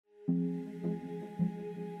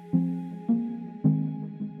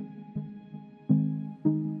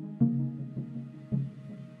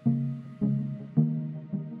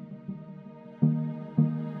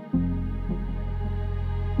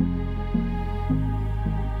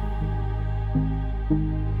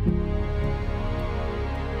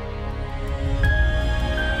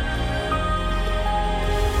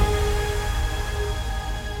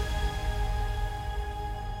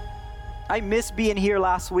I missed being here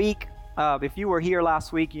last week. If you were here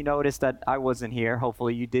last week, you noticed that I wasn't here.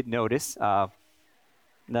 Hopefully you did notice.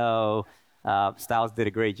 No, Styles did a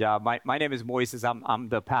great job. My name is Moises. I'm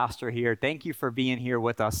the pastor here. Thank you for being here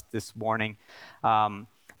with us this morning.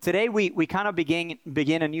 Today we kind of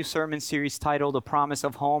begin a new sermon series titled The Promise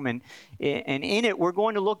of Home, and in it we're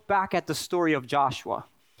going to look back at the story of Joshua.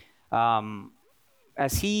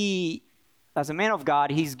 As a man of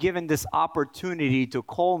God, he's given this opportunity to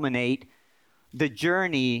culminate the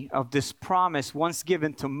journey of this promise once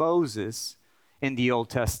given to Moses in the Old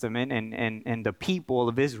Testament and the people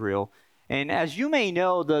of Israel. And as you may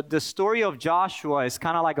know, the story of Joshua is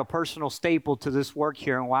kind of like a personal staple to this work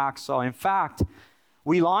here in Waxhaw. In fact,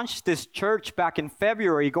 we launched this church back in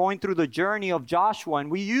February going through the journey of Joshua, and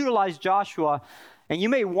we utilized Joshua. And you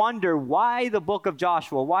may wonder, why the book of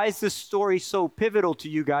Joshua? Why is this story so pivotal to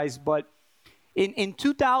you guys? But in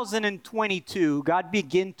 2022, God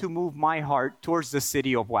began to move my heart towards the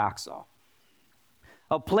city of Waxhaw,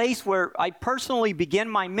 a place where I personally began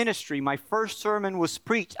my ministry. My first sermon was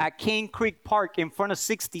preached at Cane Creek Park in front of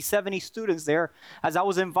 60, 70 students there, as I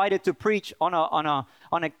was invited to preach on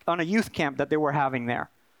a youth camp that they were having there.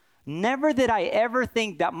 Never did I ever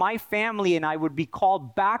think that my family and I would be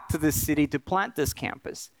called back to this city to plant this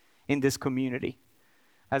campus in this community.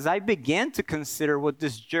 As I began to consider what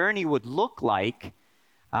this journey would look like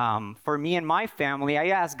for me and my family, I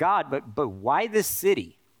asked God, but why this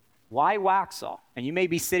city? Why Waxhaw? And you may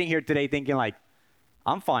be sitting here today thinking like,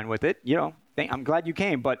 I'm fine with it. I'm glad you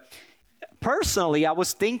came. But personally, I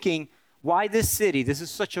was thinking, why this city? This is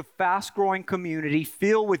such a fast-growing community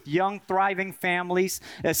filled with young, thriving families,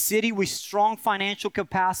 a city with strong financial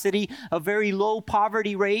capacity, a very low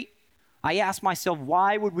poverty rate. I asked myself,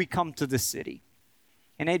 why would we come to this city?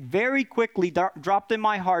 And it very quickly dropped in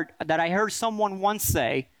my heart that I heard someone once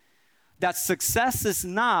say that success is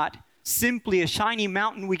not simply a shiny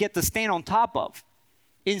mountain we get to stand on top of.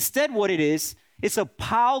 Instead, what it is, it's a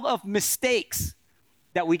pile of mistakes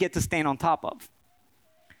that we get to stand on top of.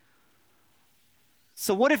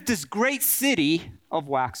 So what if this great city of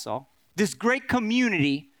Waxhaw, this great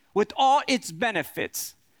community with all its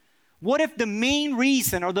benefits, what if the main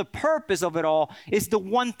reason or the purpose of it all is the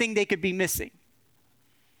one thing they could be missing?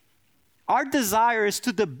 Our desire is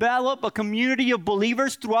to develop a community of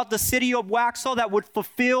believers throughout the city of Waxhaw that would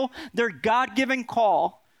fulfill their God-given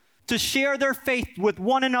call to share their faith with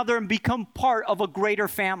one another and become part of a greater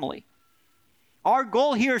family. Our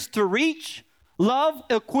goal here is to reach, love,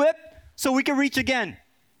 equip, so we can reach again,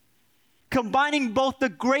 combining both the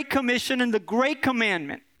Great Commission and the Great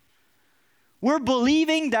Commandment. We're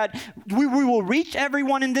believing that we will reach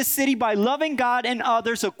everyone in this city by loving God and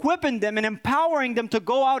others, equipping them and empowering them to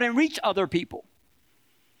go out and reach other people.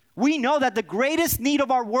 We know that the greatest need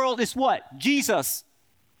of our world is what? Jesus.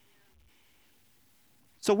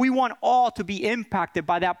 So we want all to be impacted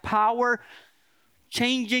by that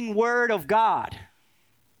power-changing word of God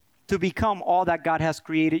to become all that God has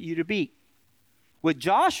created you to be. With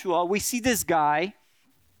Joshua, we see this guy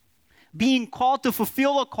being called to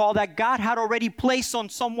fulfill a call that God had already placed on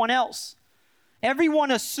someone else.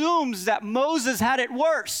 Everyone assumes that Moses had it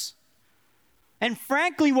worse. And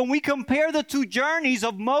frankly, when we compare the two journeys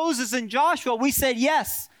of Moses and Joshua, we said,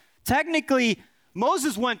 yes, technically,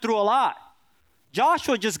 Moses went through a lot.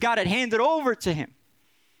 Joshua just got it handed over to him.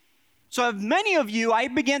 So many of you, I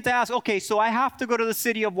began to ask, okay, so I have to go to the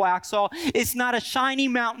city of Waxhaw. It's not a shiny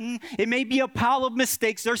mountain. It may be a pile of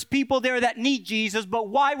mistakes. There's people there that need Jesus, but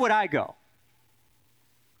why would I go?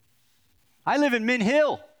 I live in Mint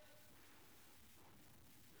Hill.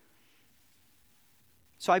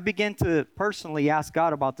 So I began to personally ask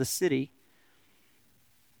God about the city.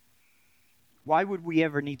 Why would we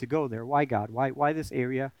ever need to go there? Why, God? Why this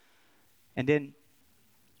area? And then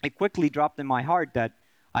it quickly dropped in my heart that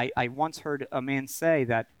I once heard a man say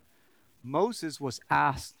that Moses was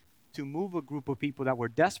asked to move a group of people that were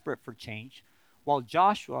desperate for change, while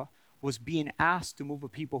Joshua was being asked to move a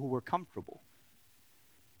people who were comfortable.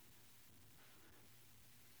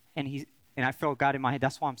 And I felt God in my head,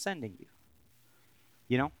 that's why I'm sending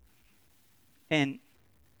you. And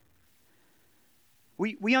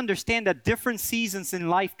we understand that different seasons in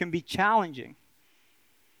life can be challenging.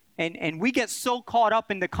 And we get so caught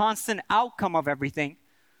up in the constant outcome of everything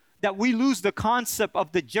that we lose the concept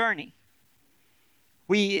of the journey.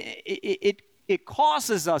 It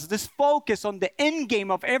causes us, this focus on the end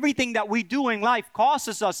game of everything that we do in life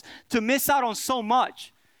causes us to miss out on so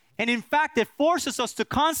much. And in fact, it forces us to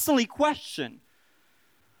constantly question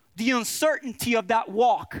the uncertainty of that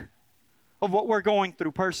walk of what we're going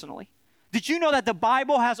through personally. Did you know that the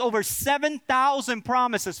Bible has over 7,000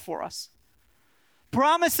 promises for us?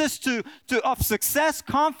 promises of success,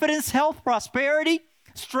 confidence, health, prosperity,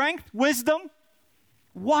 strength, wisdom.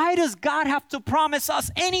 Why does God have to promise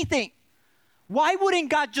us anything? Why wouldn't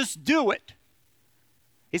God just do it?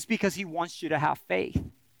 It's because he wants you to have faith.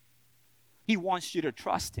 He wants you to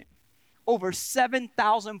trust him. Over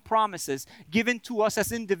 7,000 promises given to us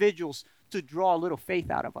as individuals to draw a little faith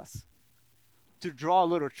out of us, to draw a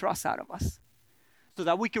little trust out of us, so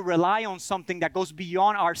that we can rely on something that goes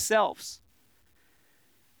beyond ourselves.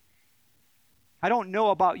 I don't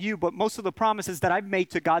know about you, but most of the promises that I've made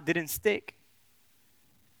to God didn't stick.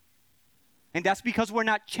 And that's because we're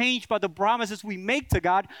not changed by the promises we make to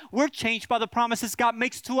God. We're changed by the promises God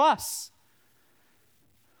makes to us.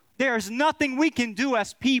 There's nothing we can do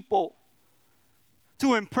as people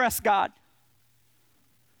to impress God.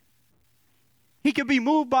 He can be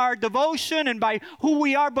moved by our devotion and by who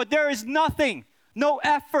we are, but there is nothing, no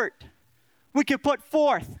effort we can put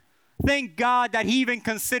forth. Thank God that he even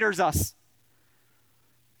considers us.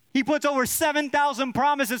 He puts over 7,000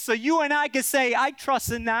 promises so you and I can say, I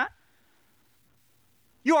trust in that.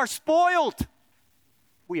 You are spoiled.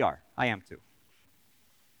 We are. I am too.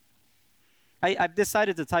 I've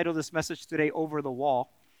decided to title this message today, Over the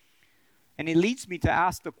Wall. And it leads me to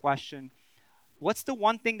ask the question, what's the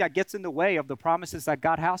one thing that gets in the way of the promises that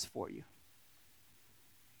God has for you?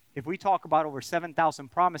 If we talk about over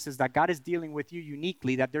 7,000 promises that God is dealing with you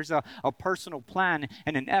uniquely, that there's a personal plan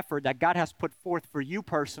and an effort that God has put forth for you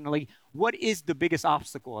personally, what is the biggest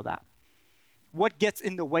obstacle of that? What gets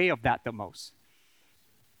in the way of that the most?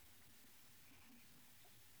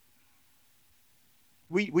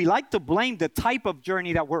 We like to blame the type of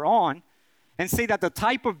journey that we're on and say that the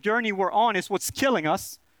type of journey we're on is what's killing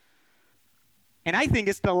us. And I think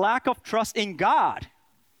it's the lack of trust in God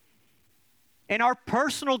and our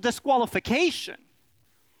personal disqualification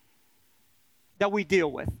that we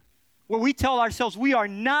deal with, where we tell ourselves we are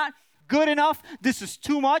not good enough, this is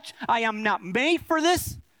too much, I am not made for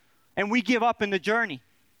this, and we give up in the journey.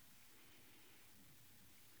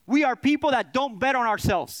 We are people that don't bet on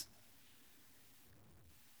ourselves.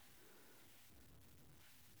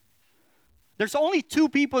 There's only two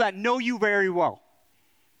people that know you very well.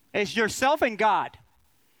 It's yourself and God.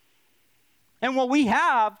 And what we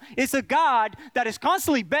have is a God that is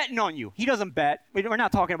constantly betting on you. He doesn't bet. We're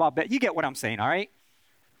not talking about bet. You get what I'm saying, all right?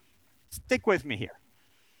 Stick with me here.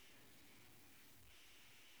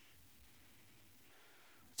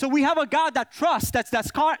 So we have a God that trusts,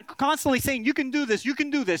 that's constantly saying, you can do this, you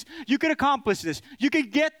can accomplish this, you can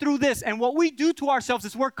get through this. And what we do to ourselves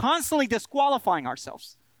is we're constantly disqualifying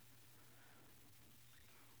ourselves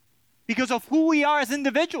because of who we are as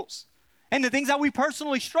individuals and the things that we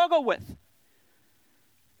personally struggle with.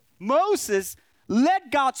 Moses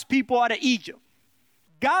led God's people out of Egypt.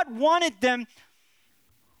 God wanted to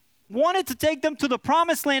take them to the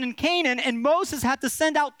promised land in Canaan, and Moses had to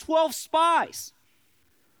send out 12 spies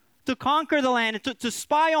to conquer the land and to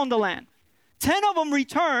spy on the land. 10 of them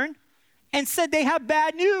returned and said they have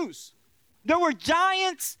bad news. There were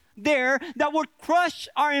giants there that would crush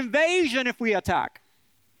our invasion if we attack.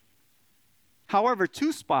 However,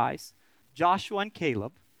 2 spies, Joshua and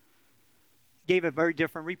Caleb, gave a very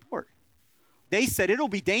different report. They said it'll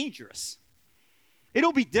be dangerous.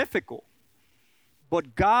 It'll be difficult.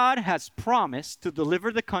 But God has promised to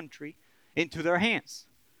deliver the country into their hands.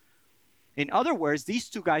 In other words, these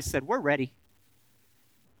 2 guys said, we're ready.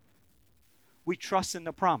 We trust in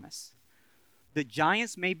the promise. The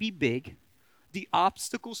giants may be big. The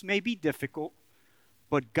obstacles may be difficult.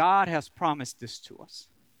 But God has promised this to us.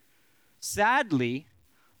 Sadly,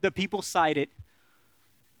 the people sided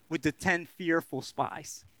with the 10 fearful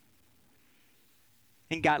spies.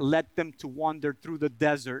 And God led them to wander through the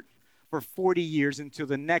desert for 40 years until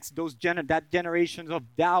that generation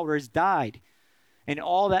of doubters died. And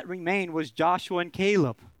all that remained was Joshua and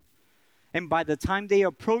Caleb. And by the time they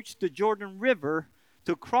approached the Jordan River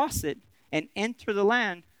to cross it and enter the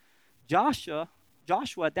land, Joshua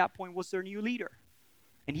at that point was their new leader.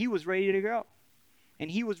 And he was ready to go.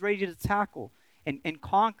 And he was ready to tackle and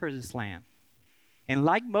conquer this land. And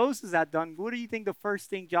like Moses had done, what do you think the first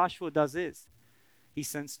thing Joshua does is? He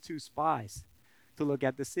sends 2 spies to look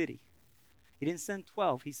at the city. He didn't send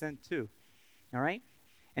 12, he sent 2. All right?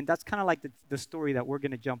 And that's kind of like the story that we're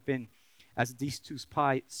going to jump in as these 2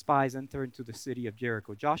 spies enter into the city of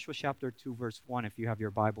Jericho. Joshua chapter 2, verse 1, if you have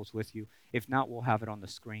your Bibles with you. If not, we'll have it on the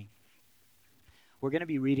screen. We're going to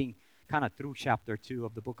be reading kind of through chapter 2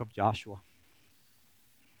 of the book of Joshua.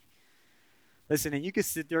 Listen, and you can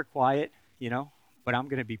sit there quiet, but I'm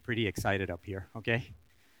going to be pretty excited up here, okay?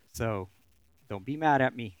 So don't be mad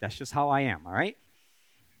at me. That's just how I am, all right?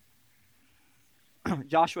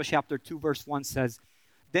 Joshua chapter 2, verse 1 says,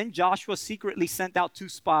 Then Joshua secretly sent out 2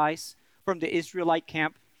 spies from the Israelite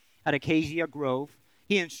camp at Acacia Grove.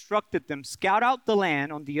 He instructed them, scout out the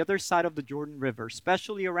land on the other side of the Jordan River,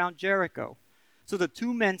 especially around Jericho. So the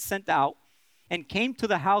 2 men sent out and came to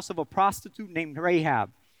the house of a prostitute named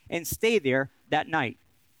Rahab and stayed there that night.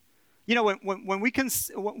 You know,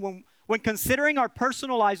 when considering our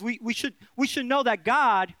personal lives, we should know that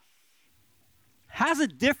God has a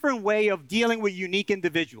different way of dealing with unique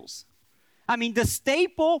individuals. I mean, the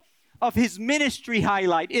staple of his ministry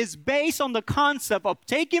highlight is based on the concept of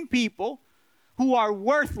taking people who are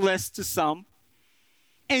worthless to some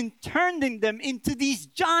and turning them into these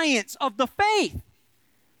giants of the faith.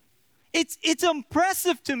 It's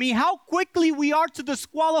impressive to me how quickly we are to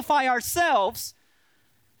disqualify ourselves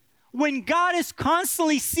when God is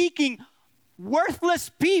constantly seeking worthless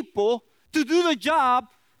people to do the job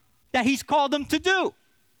that he's called them to do.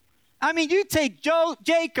 I mean, you take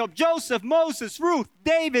Jacob, Joseph, Moses, Ruth,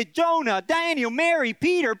 David, Jonah, Daniel, Mary,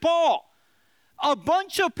 Peter, Paul, a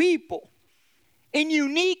bunch of people in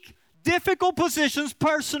unique, difficult positions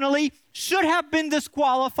personally should have been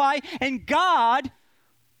disqualified, and God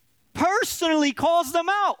personally calls them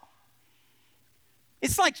out.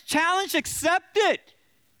 It's like challenge accepted.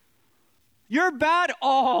 You're bad?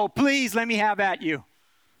 Oh, please let me have at you.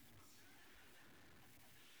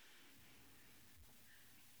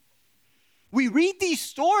 We read these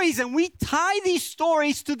stories and we tie these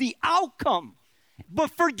stories to the outcome,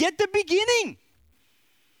 but forget the beginning.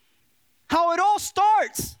 How it all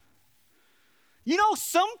starts. You know,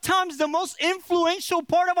 sometimes the most influential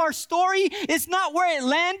part of our story is not where it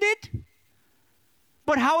landed,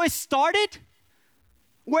 but how it started,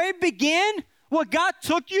 where it began, what God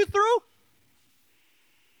took you through.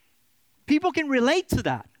 People can relate to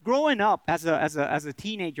that. Growing up as a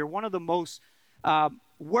teenager, one of the most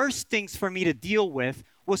worst things for me to deal with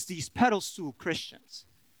was these pedestal Christians.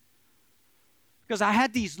 Because I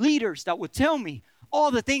had these leaders that would tell me all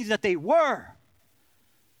the things that they were.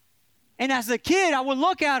 And as a kid, I would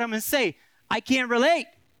look at them and say, I can't relate.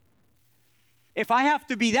 If I have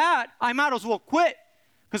to be that, I might as well quit,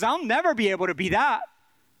 because I'll never be able to be that.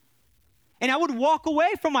 And I would walk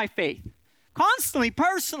away from my faith constantly,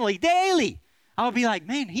 personally, daily. I would be like,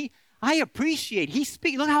 man, I appreciate,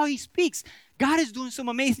 look how he speaks. God is doing some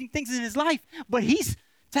amazing things in his life, but he's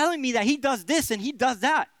telling me that he does this and he does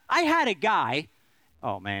that. I had a guy,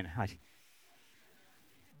 oh man,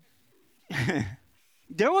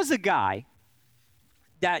 there was a guy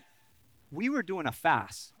that we were doing a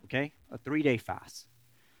fast, okay, a 3-day fast,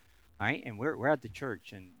 all right, and we're at the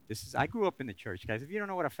church, and I grew up in the church, guys. If you don't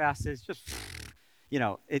know what a fast is, just, you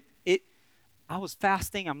know, I was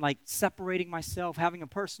fasting. I'm like separating myself, having a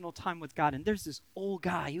personal time with God. And there's this old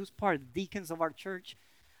guy. He was part of the deacons of our church.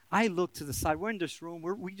 I looked to the side. We're in this room.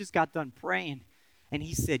 We just got done praying. And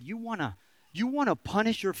he said, you wanna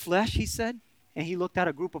punish your flesh, he said. And he looked at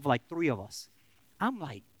a group of like 3 of us. I'm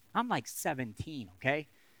like 17, okay?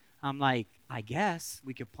 I'm like, I guess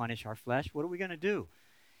we could punish our flesh. What are we going to do?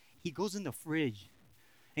 He goes in the fridge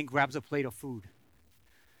and grabs a plate of food.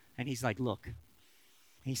 And he's like, look.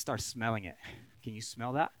 He starts smelling it. Can you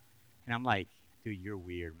smell that? And I'm like, dude, you're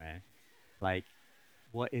weird, man. Like,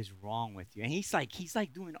 what is wrong with you? And he's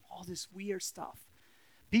like doing all this weird stuff.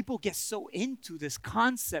 People get so into this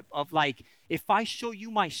concept of like, if I show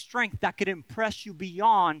you my strength, that could impress you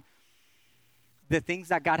beyond the things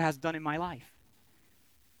that God has done in my life.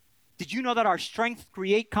 Did you know that our strength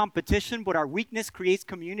creates competition, but our weakness creates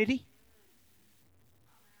community?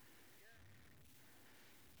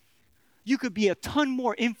 You could be a ton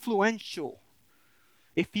more influential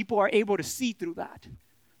if people are able to see through that.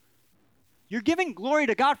 You're giving glory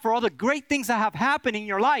to God for all the great things that have happened in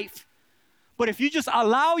your life. But if you just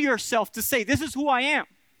allow yourself to say, this is who I am.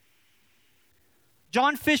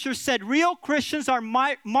 John Fisher said, real Christians are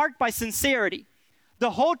marked by sincerity,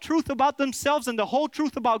 the whole truth about themselves and the whole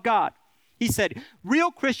truth about God. He said,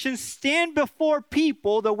 real Christians stand before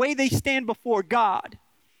people the way they stand before God,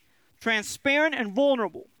 transparent and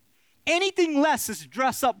vulnerable. Anything less is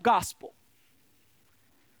dress-up gospel.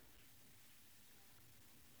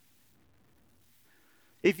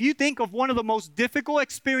 If you think of one of the most difficult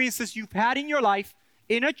experiences you've had in your life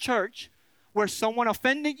in a church where someone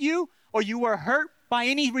offended you or you were hurt by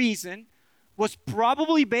any reason, was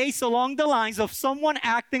probably based along the lines of someone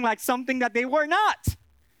acting like something that they were not.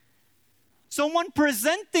 Someone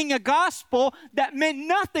presenting a gospel that meant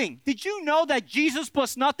nothing. Did you know that Jesus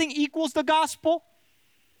plus nothing equals the gospel?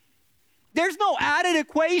 There's no added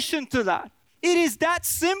equation to that. It is that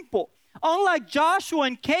simple. Unlike Joshua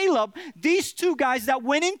and Caleb, these 2 guys that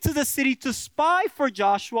went into the city to spy for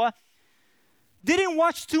Joshua, didn't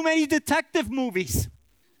watch too many detective movies.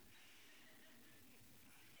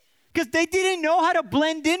 Because they didn't know how to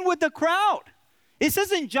blend in with the crowd. It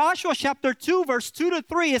says in Joshua chapter 2, verse 2 to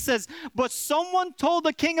 3, it says, but someone told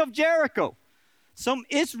the king of Jericho, some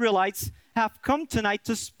Israelites have come tonight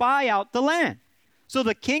to spy out the land. So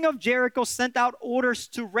the king of Jericho sent out orders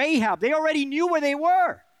to Rahab. They already knew where they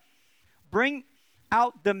were. Bring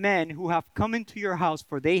out the men who have come into your house,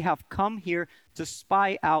 for they have come here to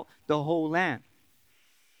spy out the whole land.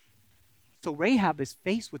 So Rahab is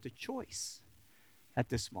faced with a choice at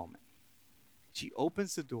this moment. She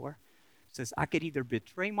opens the door, says, I could either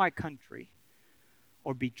betray my country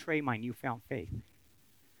or betray my newfound faith.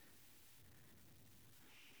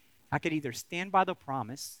 I could either stand by the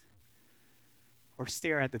promise or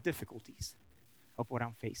stare at the difficulties of what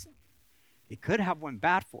I'm facing. It could have went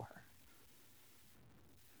bad for her.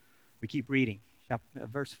 We keep reading,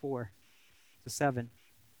 verse 4 to 7.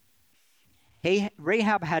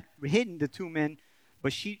 Rahab had hidden the two men,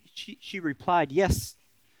 but she replied, yes,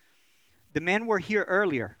 the men were here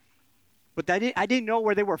earlier, but I didn't know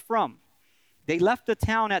where they were from. They left the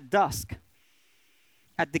town at dusk,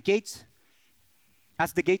 at the gates,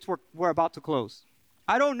 as the gates were about to close.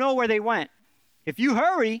 I don't know where they went. If you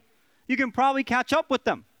hurry, you can probably catch up with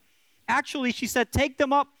them. Actually, she said, take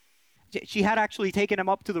them up. She had actually taken them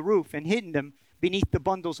up to the roof and hidden them beneath the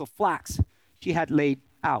bundles of flax she had laid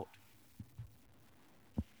out.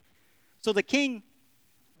 So the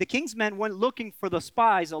king's men went looking for the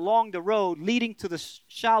spies along the road leading to the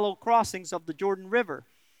shallow crossings of the Jordan River.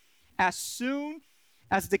 As soon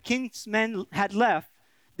as the king's men had left,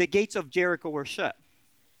 the gates of Jericho were shut.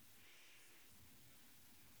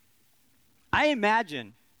 I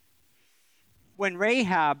imagine when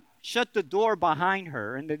Rahab shut the door behind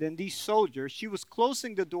her and then these soldiers, she was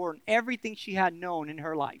closing the door on everything she had known in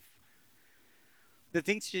her life. The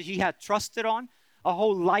things she had trusted on, a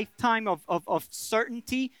whole lifetime of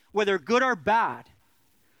certainty, whether good or bad.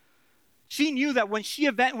 She knew that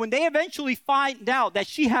when they eventually find out that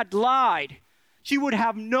she had lied, she would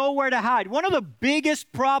have nowhere to hide. One of the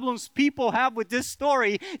biggest problems people have with this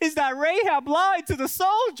story is that Rahab lied to the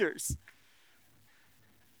soldiers.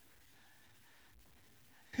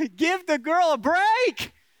 Give the girl a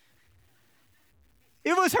break.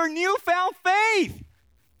 It was her newfound faith.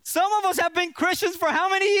 Some of us have been Christians for how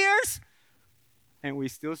many years? And we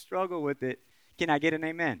still struggle with it. Can I get an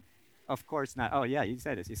amen? Of course not. Oh, yeah, you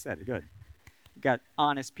said it. You said it. Good. You got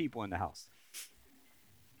honest people in the house.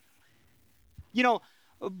 You know,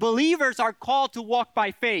 believers are called to walk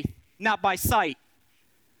by faith, not by sight.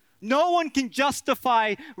 No one can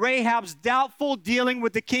justify Rahab's doubtful dealing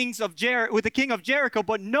with the king of Jericho,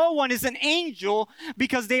 but no one is an angel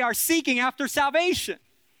because they are seeking after salvation.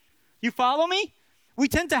 You follow me? We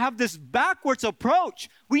tend to have this backwards approach.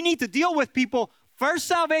 We need to deal with people first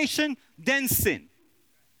salvation, then sin.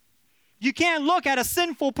 You can't look at a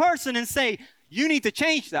sinful person and say, you need to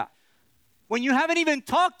change that, when you haven't even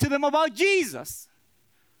talked to them about Jesus.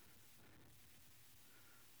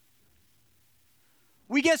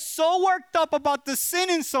 We get so worked up about the sin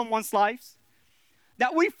in someone's life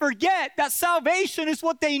that we forget that salvation is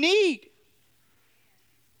what they need.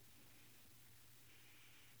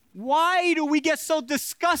 Why do we get so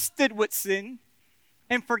disgusted with sin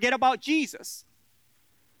and forget about Jesus?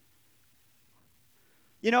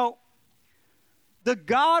 You know, the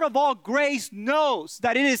God of all grace knows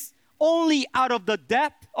that it is only out of the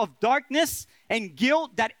depth of darkness and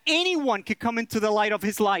guilt that anyone can come into the light of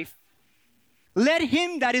his life. Let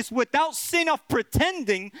him that is without sin of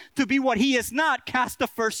pretending to be what he is not cast the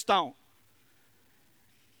first stone.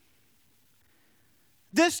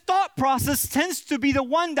 This thought process tends to be the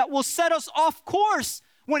one that will set us off course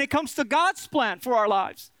when it comes to God's plan for our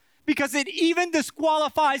lives, because it even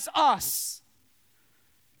disqualifies us.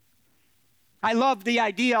 I love the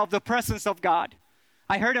idea of the presence of God.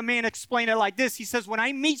 I heard a man explain it like this. He says, when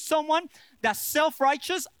I meet someone that's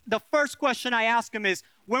self-righteous, the first question I ask him is,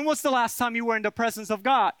 when was the last time you were in the presence of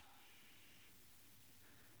God?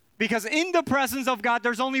 Because in the presence of God,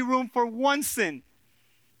 there's only room for one sin,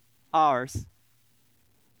 ours.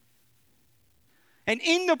 And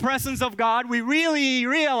in the presence of God, we really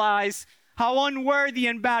realize how unworthy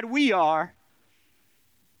and bad we are.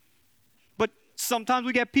 But sometimes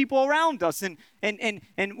we get people around us and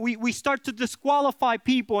we start to disqualify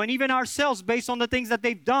people and even ourselves based on the things that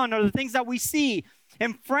they've done or the things that we see.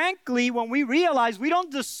 And frankly, when we realize we don't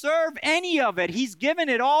deserve any of it, He's given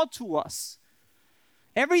it all to us.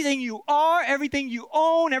 Everything you are, everything you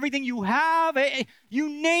own, everything you have, you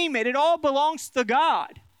name it, it all belongs to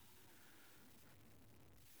God.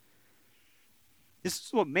 This is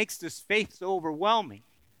what makes this faith so overwhelming.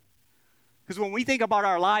 Because when we think about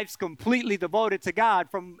our lives completely devoted to God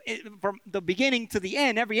from the beginning to the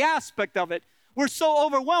end, every aspect of it, we're so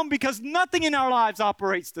overwhelmed because nothing in our lives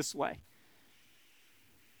operates this way.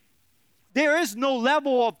 There is no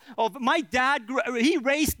level of my dad, he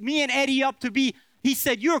raised me and Eddie up to be, he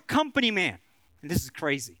said, you're a company man. And this is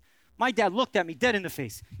crazy. My dad looked at me dead in the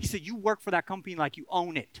face. He said, you work for that company like you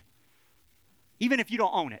own it. Even if you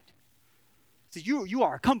don't own it. He said, you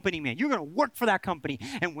are a company man. You're going to work for that company.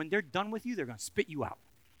 And when they're done with you, they're going to spit you out.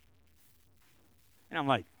 And I'm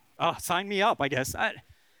like, oh, sign me up, I guess.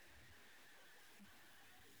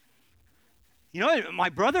 My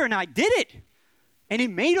brother and I did it. And it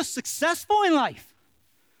made us successful in life.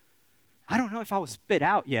 I don't know if I was spit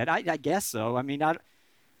out yet. I guess so. I mean,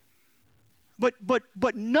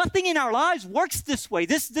 but nothing in our lives works this way.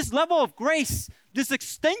 This level of grace, this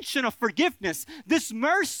extension of forgiveness, this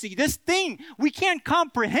mercy, this thing, we can't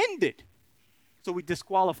comprehend it. So we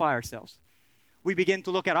disqualify ourselves. We begin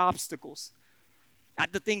to look at obstacles,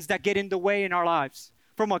 at the things that get in the way in our lives,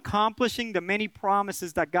 from accomplishing the many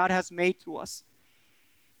promises that God has made to us.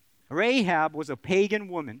 Rahab was a pagan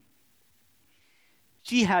woman.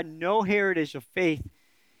 She had no heritage of faith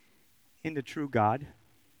in the true God.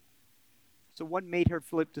 So what made her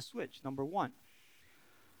flip the switch? Number one,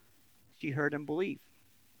 she heard and believed.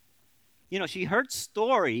 She heard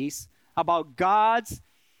stories about God's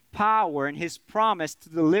power and his promise to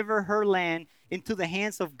deliver her land into the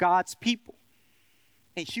hands of God's people.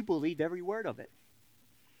 And she believed every word of it.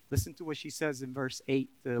 Listen to what she says in verse 8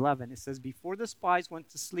 to 11. It says, before the spies went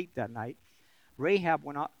to sleep that night, Rahab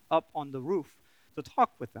went up on the roof to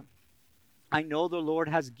talk with them. I know the Lord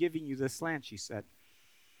has given you this land, she said.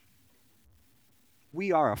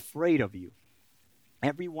 We are afraid of you.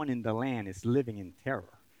 Everyone in the land is living in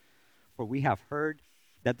terror. For we have heard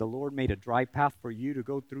that the Lord made a dry path for you to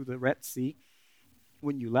go through the Red Sea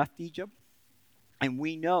when you left Egypt. And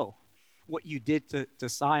we know what you did to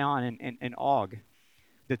Sihon and Og,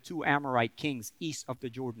 the two Amorite kings east of the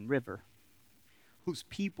Jordan River, whose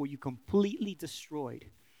people you completely destroyed.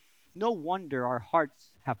 No wonder our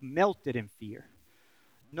hearts have melted in fear.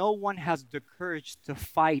 No one has the courage to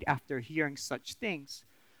fight after hearing such things.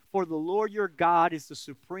 For the Lord your God is the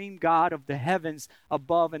supreme God of the heavens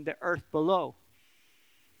above and the earth below.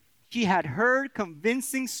 She had heard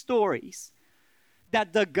convincing stories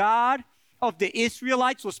that the God of the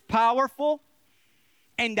Israelites was powerful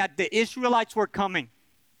and that the Israelites were coming.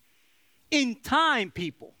 In time,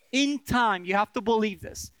 people, in time, you have to believe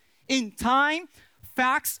this. In time,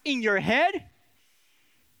 facts in your head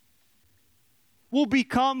will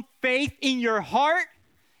become faith in your heart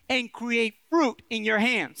and create fruit in your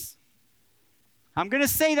hands. I'm going to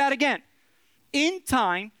say that again. In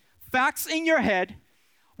time, facts in your head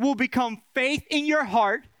will become faith in your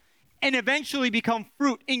heart and eventually become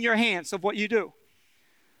fruit in your hands of what you do.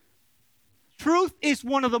 Truth is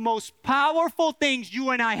one of the most powerful things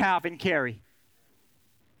you and I have and carry.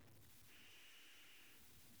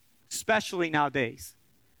 Especially nowadays.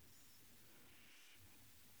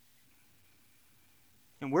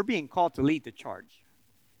 And we're being called to lead the charge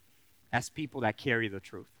as people that carry the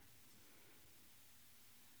truth.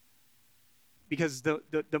 Because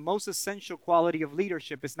the most essential quality of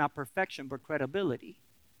leadership is not perfection, but credibility.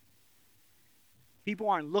 People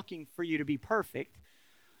aren't looking for you to be perfect.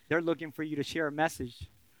 They're looking for you to share a message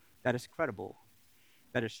that is credible,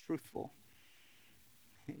 that is truthful.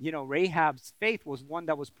 Rahab's faith was one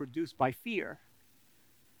that was produced by fear,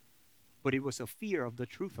 but it was a fear of the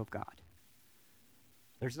truth of God.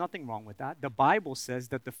 There's nothing wrong with that. The Bible says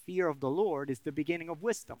that the fear of the Lord is the beginning of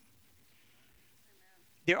wisdom.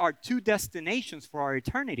 There are two destinations for our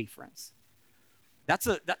eternity, friends. That's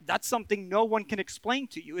something no one can explain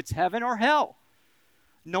to you. It's heaven or hell.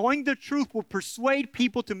 Knowing the truth will persuade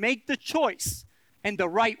people to make the choice and the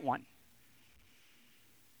right one.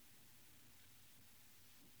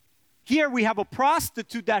 Here we have a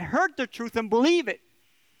prostitute that heard the truth and believed it.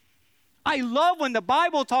 I love when the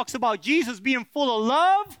Bible talks about Jesus being full of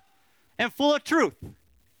love and full of truth.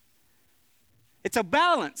 It's a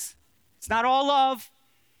balance. It's not all love.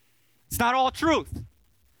 It's not all truth.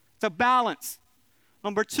 It's a balance.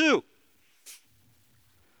 Number two.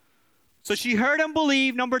 So she heard and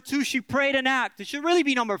believed. Number two, she prayed and acted. It should really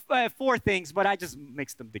be four things, but I just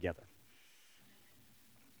mixed them together.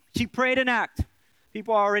 She prayed and acted.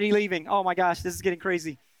 People are already leaving. Oh my gosh, this is getting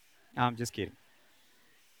crazy. No, I'm just kidding.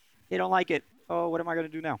 They don't like it. Oh, what am I going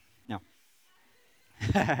to do now? No.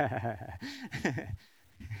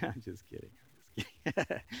 I'm just kidding.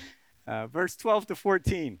 Verse 12 to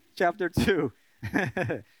 14, chapter 2.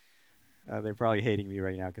 They're probably hating me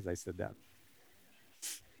right now because I said that.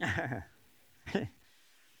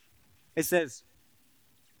 It says,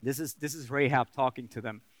 this is Rahab talking to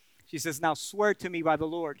them. She says, now swear to me by the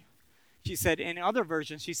Lord. She said, in other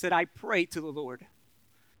versions, she said, I pray to the Lord.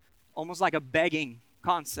 Almost like a begging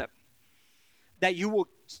concept. That you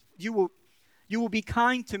will be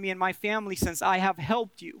kind to me and my family since I have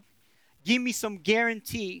helped you. Give me some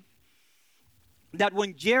guarantee that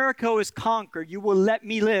when Jericho is conquered, you will let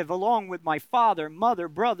me live along with my father, mother,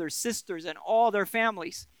 brothers, sisters, and all their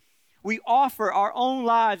families. We offer our own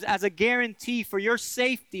lives as a guarantee for your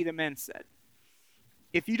safety, the men said.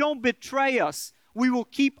 If you don't betray us, we will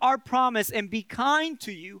keep our promise and be kind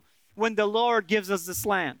to you when the Lord gives us this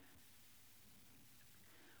land.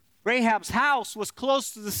 Rahab's house was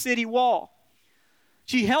close to the city wall.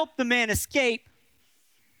 She helped the men escape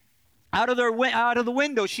out of the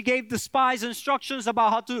window. She gave the spies instructions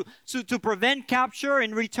about how to prevent capture.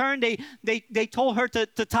 In return, they told her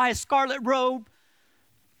to tie a scarlet robe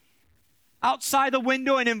outside the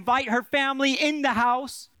window and invite her family in the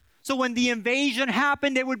house. So when the invasion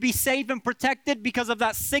happened, they would be safe and protected because of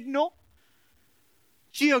that signal.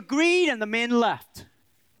 She agreed and the men left.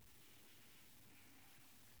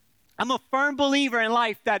 I'm a firm believer in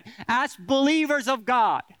life that as believers of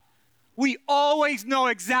God, we always know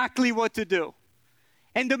exactly what to do.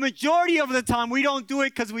 And the majority of the time, we don't do it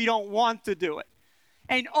because we don't want to do it.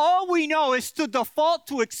 And all we know is to default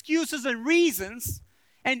to excuses and reasons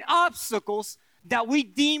and obstacles that we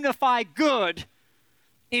deemify good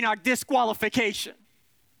in our disqualification.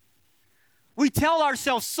 We tell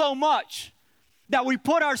ourselves so much that we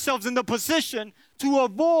put ourselves in the position to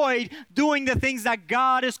avoid doing the things that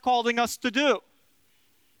God is calling us to do.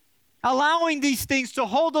 Allowing these things to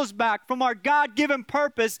hold us back from our God-given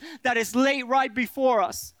purpose that is laid right before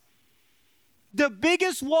us. The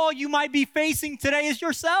biggest wall you might be facing today is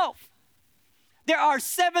yourself. There are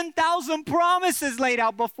 7,000 promises laid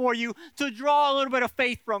out before you to draw a little bit of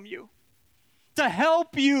faith from you, to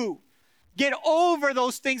help you get over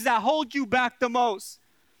those things that hold you back the most.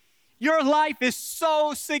 Your life is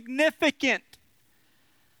so significant.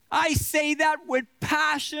 I say that with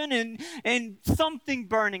passion and something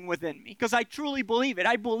burning within me because I truly believe it.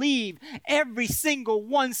 I believe every single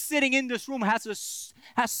one sitting in this room has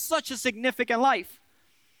such a significant life.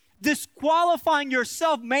 Disqualifying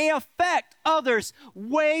yourself may affect others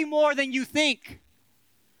way more than you think.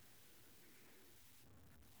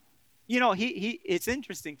 You know, it's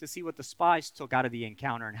interesting to see what the spies took out of the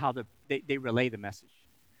encounter and how they relay the message.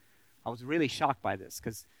 I was really shocked by this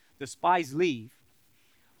because the spies leave.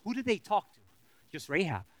 Who did they talk to? Just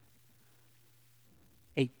Rahab.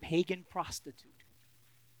 A pagan prostitute.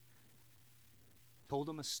 Told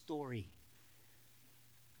them a story.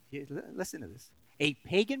 Listen to this. A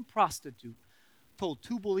pagan prostitute told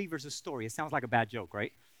two believers a story. It sounds like a bad joke,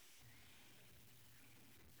 right?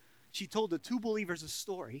 She told the two believers a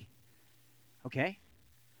story, okay?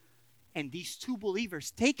 And these two believers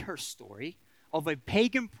take her story of a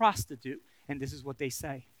pagan prostitute, and this is what they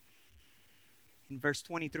say. In verse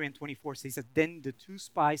 23 and 24, he says, then the two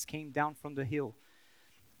spies came down from the hill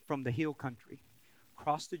country,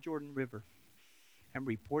 crossed the Jordan River, and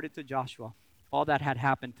reported to Joshua all that had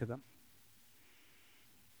happened to them.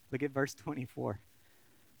 Look at verse 24.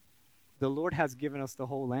 The Lord has given us the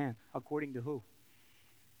whole land. According to who?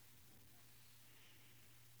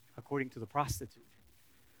 According to the prostitute,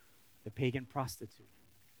 the pagan prostitute.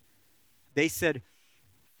 They said,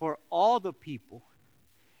 for all the people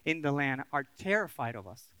in the land are terrified of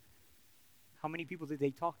us. How many people did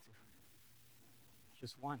they talk to?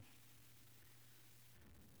 Just one.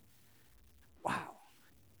 Wow.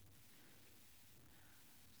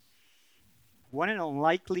 What an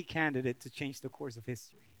unlikely candidate to change the course of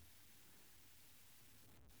history.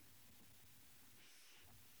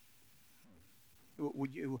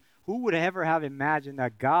 Who would ever have imagined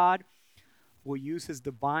that God will use his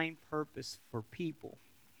divine purpose for people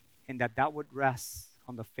and that would rest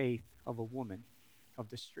on the faith of a woman of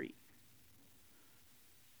the street?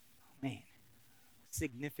 Man,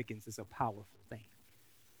 significance is a powerful thing.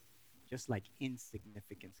 Just like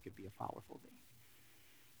insignificance could be a powerful thing.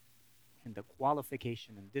 And the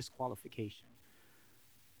qualification and disqualification,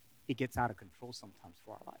 it gets out of control sometimes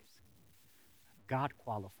for our lives. God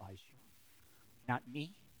qualifies you. Not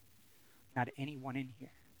me, not anyone in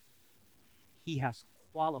here. He has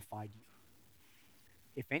qualified you.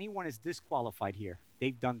 If anyone is disqualified here,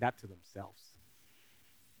 they've done that to themselves.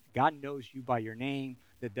 God knows you by your name.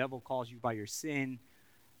 The devil calls you by your sin.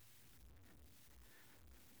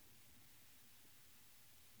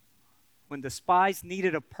 When the spies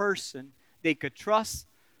needed a person they could trust,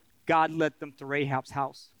 God led them to Rahab's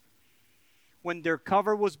house. When their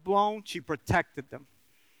cover was blown, she protected them.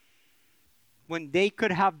 When they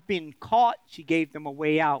could have been caught, she gave them a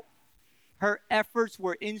way out. Her efforts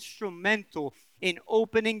were instrumental in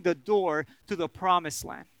opening the door to the promised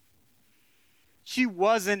land. She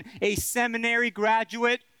wasn't a seminary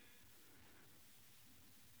graduate.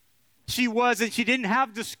 She didn't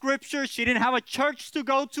have the scripture. She didn't have a church to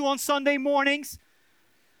go to on Sunday mornings.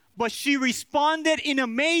 But she responded in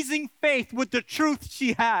amazing faith with the truth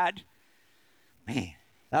she had. Man,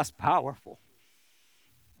 that's powerful.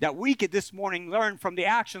 That we could this morning learn from the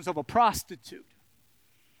actions of a prostitute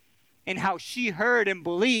and how she heard and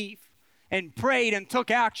believed and prayed and took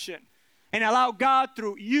action and allowed God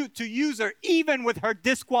through you to use her even with her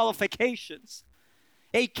disqualifications.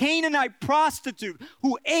 A Canaanite prostitute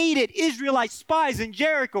who aided Israelite spies in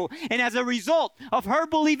Jericho, and as a result of her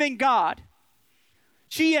believing God,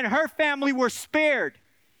 she and her family were spared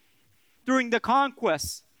during the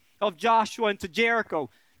conquest of Joshua into Jericho.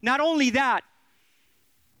 Not only that,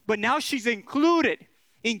 but now she's included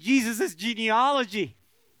in Jesus' genealogy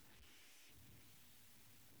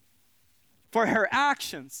for her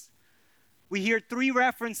actions. We hear 3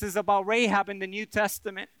 references about Rahab in the New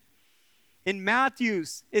Testament. In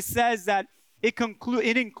Matthew's, it says that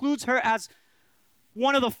it includes her as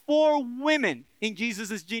one of the 4 women in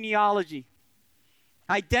Jesus' genealogy.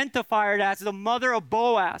 Identify her as the mother of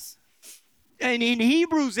Boaz. And in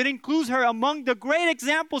Hebrews, it includes her among the great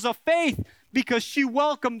examples of faith because she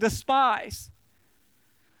welcomed the spies.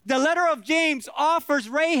 The letter of James offers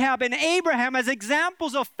Rahab and Abraham as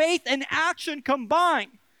examples of faith and action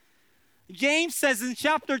combined. James says in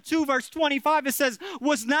chapter 2, verse 25, it says,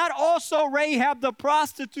 "Was not also Rahab the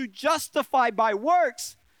prostitute justified by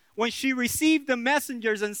works when she received the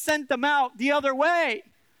messengers and sent them out the other way?"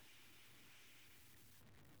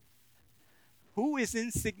 Who is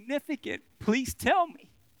insignificant? Please tell me.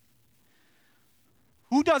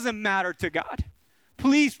 Who doesn't matter to God?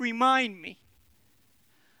 Please remind me.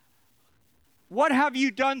 What have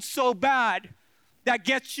you done so bad that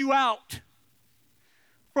gets you out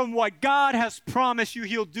from what God has promised you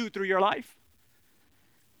He'll do through your life?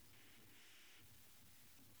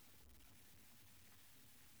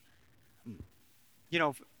 You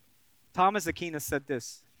know, Thomas Aquinas said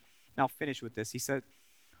this, and I'll finish with this. He said,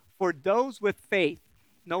 "For those with faith,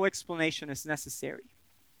 no explanation is necessary.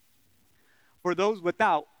 For those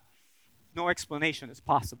without, no explanation is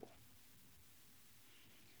possible."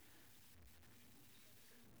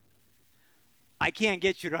 I can't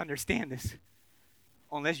get you to understand this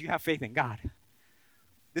unless you have faith in God.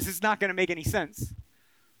 This is not going to make any sense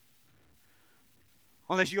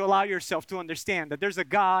unless you allow yourself to understand that there's a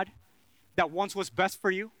God that wants what's best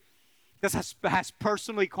for you, that has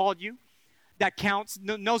personally called you, that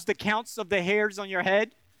knows the counts of the hairs on your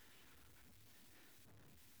head.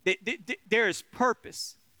 There is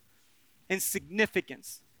purpose and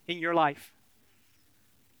significance in your life.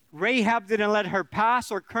 Rahab didn't let her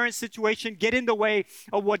past or current situation get in the way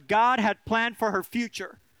of what God had planned for her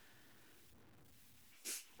future.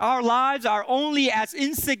 Our lives are only as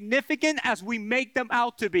insignificant as we make them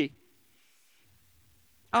out to be.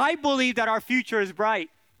 I believe that our future is bright.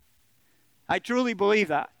 I truly believe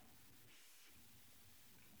that.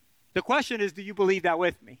 The question is, do you believe that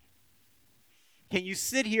with me? Can you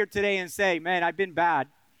sit here today and say, "Man, I've been bad,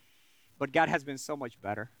 but God has been so much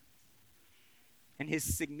better. And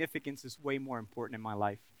His significance is way more important in my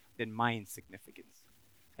life than my insignificance."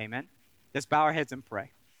 Amen? Let's bow our heads and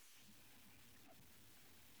pray.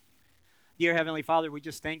 Dear Heavenly Father, we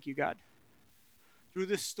just thank you, God. Through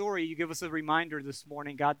this story, you give us a reminder this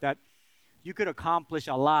morning, God, that you could accomplish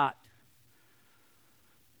a lot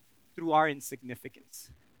through our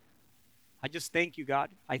insignificance. I just thank you,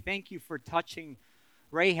 God. I thank you for touching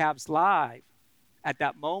Rahab's life at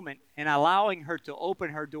that moment and allowing her to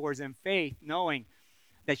open her doors in faith, knowing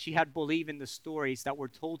that she had believed in the stories that were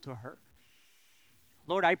told to her.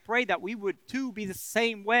 Lord, I pray that we would too be the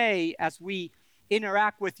same way as we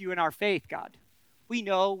interact with you in our faith, God. We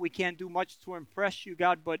know we can't do much to impress you,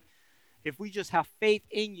 God, but if we just have faith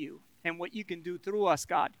in you and what you can do through us,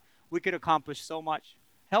 God, we could accomplish so much.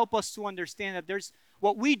 Help us to understand that there's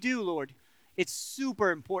what we do, Lord, it's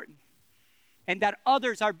super important. And that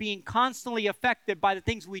others are being constantly affected by the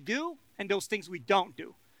things we do and those things we don't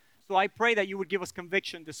do. So I pray that you would give us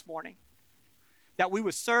conviction this morning, that we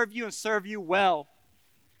would serve you and serve you well,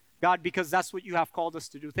 God, because that's what you have called us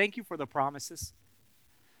to do. Thank you for the promises.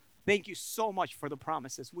 Thank you so much for the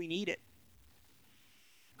promises. We need it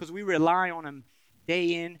because we rely on them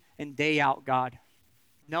day in and day out, God,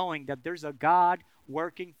 knowing that there's a God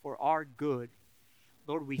working for our good.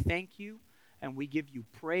 Lord, we thank you and we give you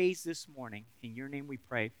praise this morning. In your name we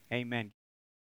pray. Amen.